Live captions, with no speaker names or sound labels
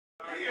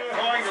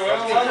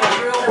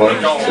1,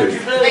 2.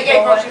 They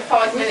gave Roger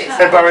 5 minutes.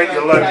 Hey Barry,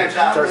 you're loaded.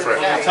 Go for it.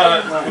 They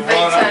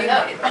turned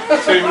up.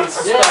 2 minutes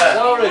spare.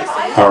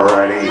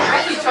 Alrighty. Am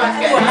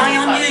Am I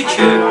on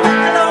YouTube?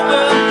 Hello,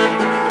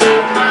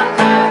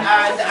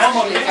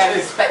 actually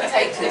going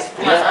spectators.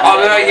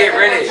 oh, no, yeah,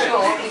 really?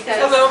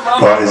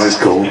 Hello, What is this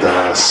called?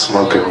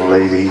 Smokin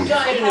Lady.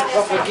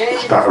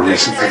 It's about a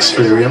recent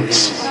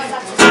experience.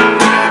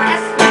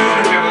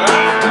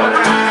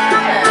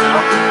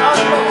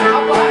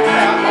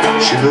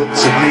 She looked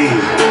at me,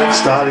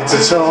 started to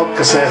talk.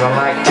 I said, I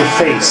like your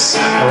face,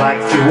 I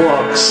like your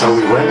walk. So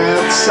we went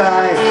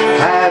outside,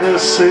 had a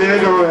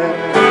cigarette.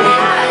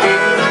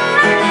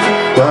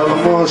 Well, the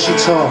more she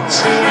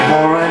talked, the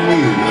more I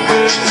knew.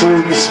 She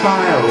threw me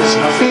smiles,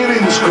 my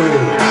feelings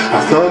grew.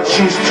 I thought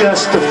she's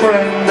just a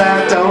friend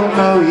I don't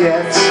know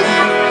yet.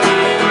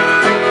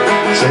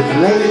 Said,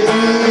 lady,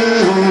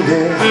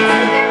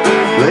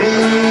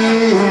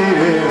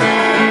 lady,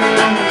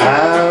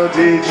 how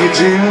did you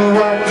do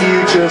what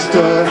you just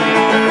done?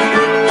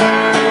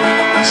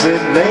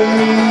 Said,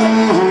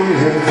 lady,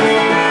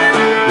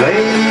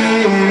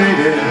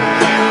 lady,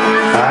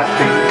 I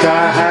think I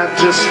have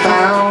just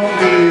found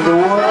me the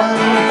one.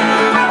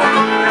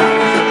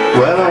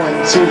 Well, I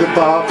went to the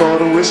bar,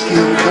 bought a whiskey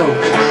and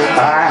coke.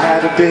 I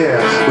had a beer,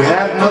 we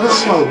had another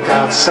smoke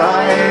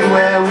outside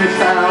where we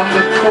found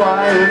a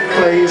quiet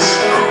place.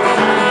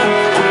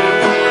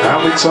 And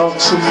we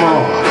talked some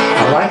more.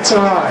 I liked her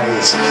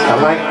eyes, I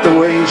liked the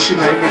way she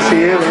made me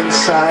feel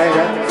inside.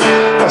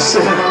 I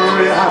said, I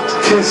really have to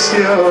kiss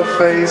your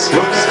face.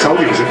 Whoops, told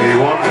you it was a new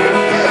one.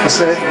 I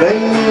said,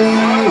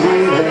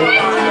 lady,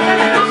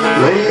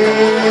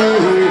 lady,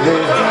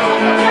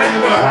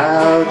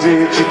 how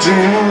did you do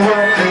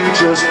what you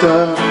just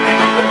done?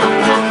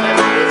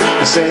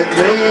 I said,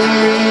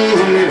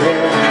 lady,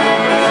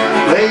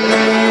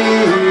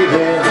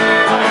 lady,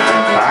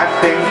 I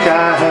think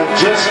I have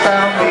just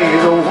found me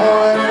the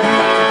one.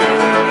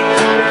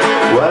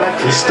 Well, I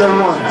kissed her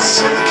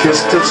once,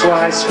 kissed her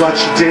twice. What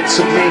she did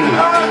to me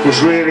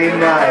was really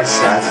nice.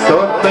 I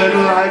thought that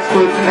life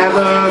would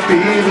never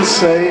be the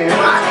same.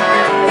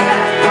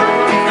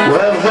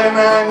 Well, then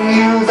I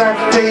knew that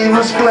day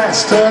was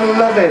blessed. Her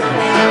loving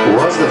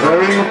was the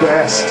very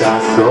best. I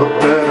thought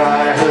that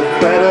I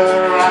had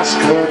better ask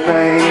her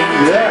name.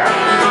 Yeah.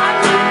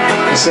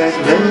 I said,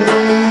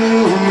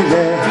 lady,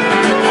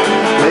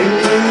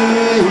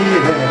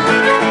 lady,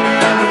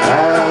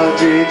 how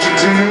did you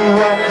do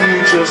what you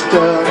just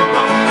done?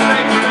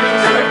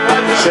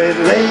 I said,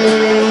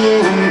 lady,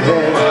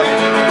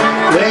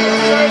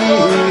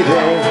 lady,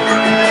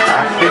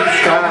 I think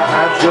I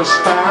have just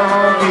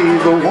found me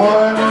the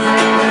one.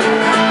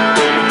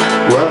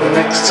 Well, the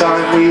next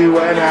time we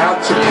went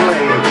out to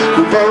play,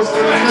 we both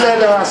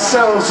led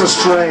ourselves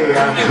astray.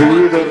 And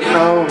who'd have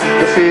known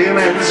the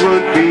feelings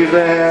would be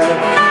there?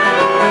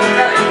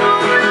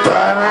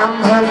 But I'm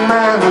her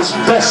man as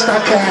best I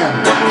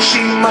can.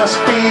 She must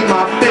be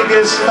my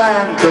biggest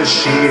fan, 'cause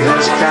she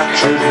has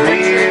captured me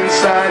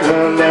inside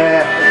her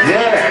lair.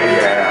 Yeah,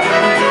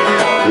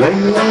 yeah.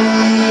 Lady,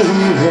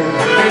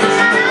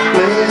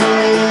 lady,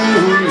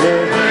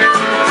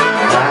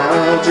 how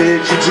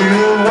did you do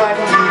what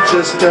you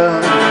just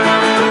done?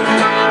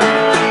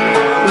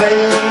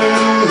 Lady,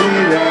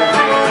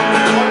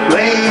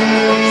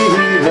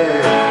 lady,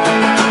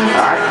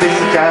 I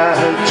think I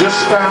have just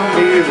found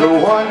me the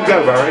one. Go,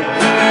 Barry.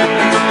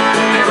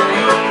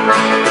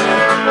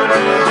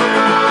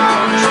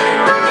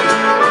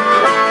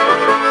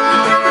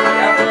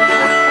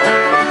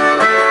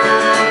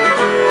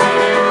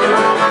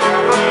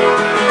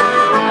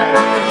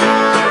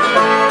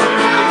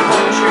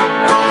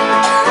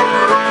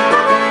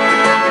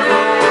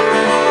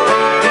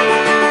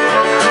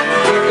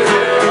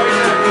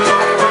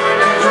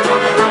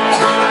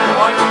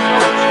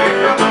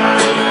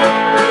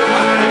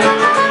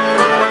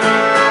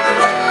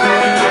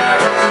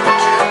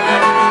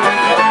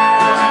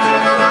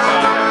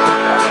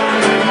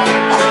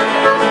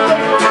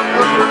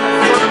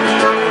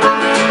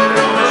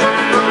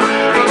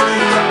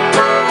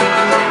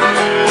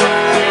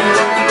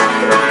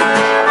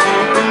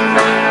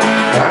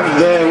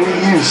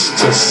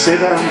 To sit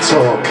and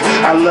talk.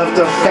 I loved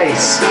her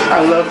face, I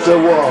loved her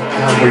walk,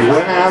 and we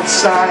went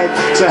outside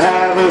to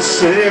have a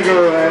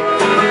cigarette.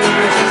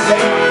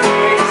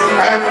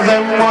 And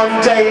then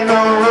one day in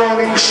a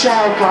rolling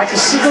shout, like a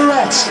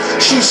cigarette,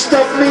 she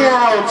stubbed me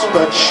out.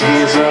 But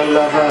she's a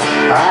lover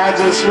I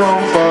just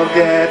won't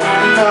forget.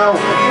 No,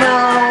 no,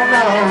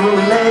 no,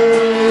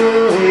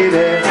 lady,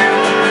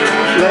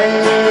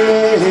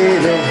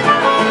 lady,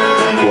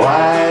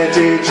 why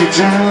did you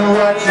do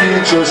what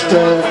you just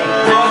did?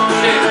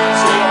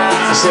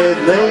 I said,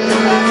 lady,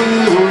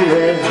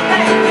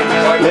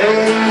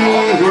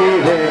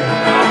 lady,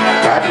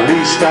 at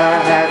least I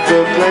had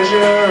the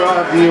pleasure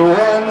of you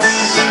once.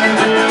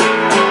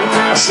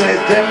 I said,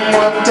 then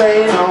one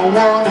day no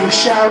warning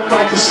shout,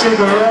 like a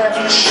cigarette,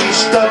 she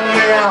stubbed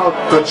me out.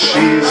 But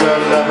she's a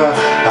lover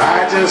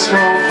I just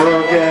won't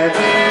forget.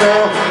 No,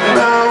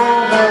 no,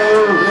 no,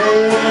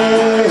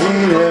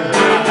 lady,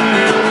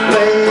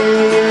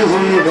 lady,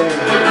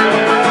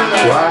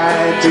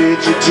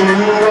 would you do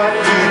what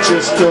you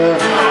just done?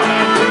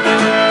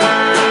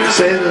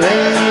 Said,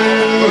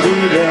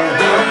 lady,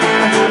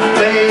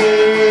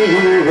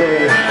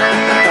 lady,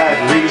 at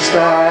least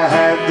I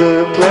had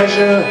the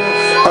pleasure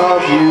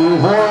of you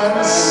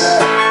once.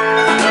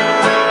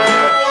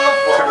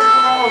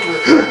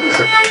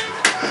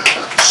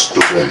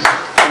 Stupid.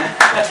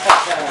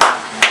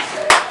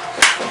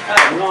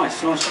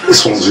 Nice change.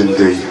 This one's in D.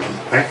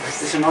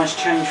 It's a nice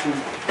change from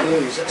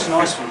blues. That's a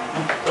nice one.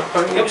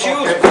 That was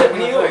yours, was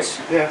it? Yours?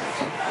 Yeah.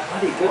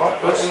 Bloody good.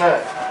 That was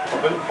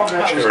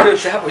Good. good.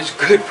 That was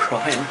good,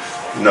 Brian.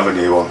 Another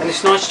new one. And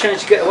it's a nice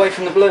change to get away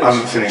from the blues. I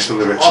haven't finished the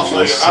lyrics on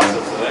this.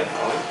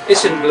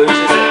 It's in blues,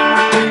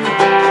 isn't it?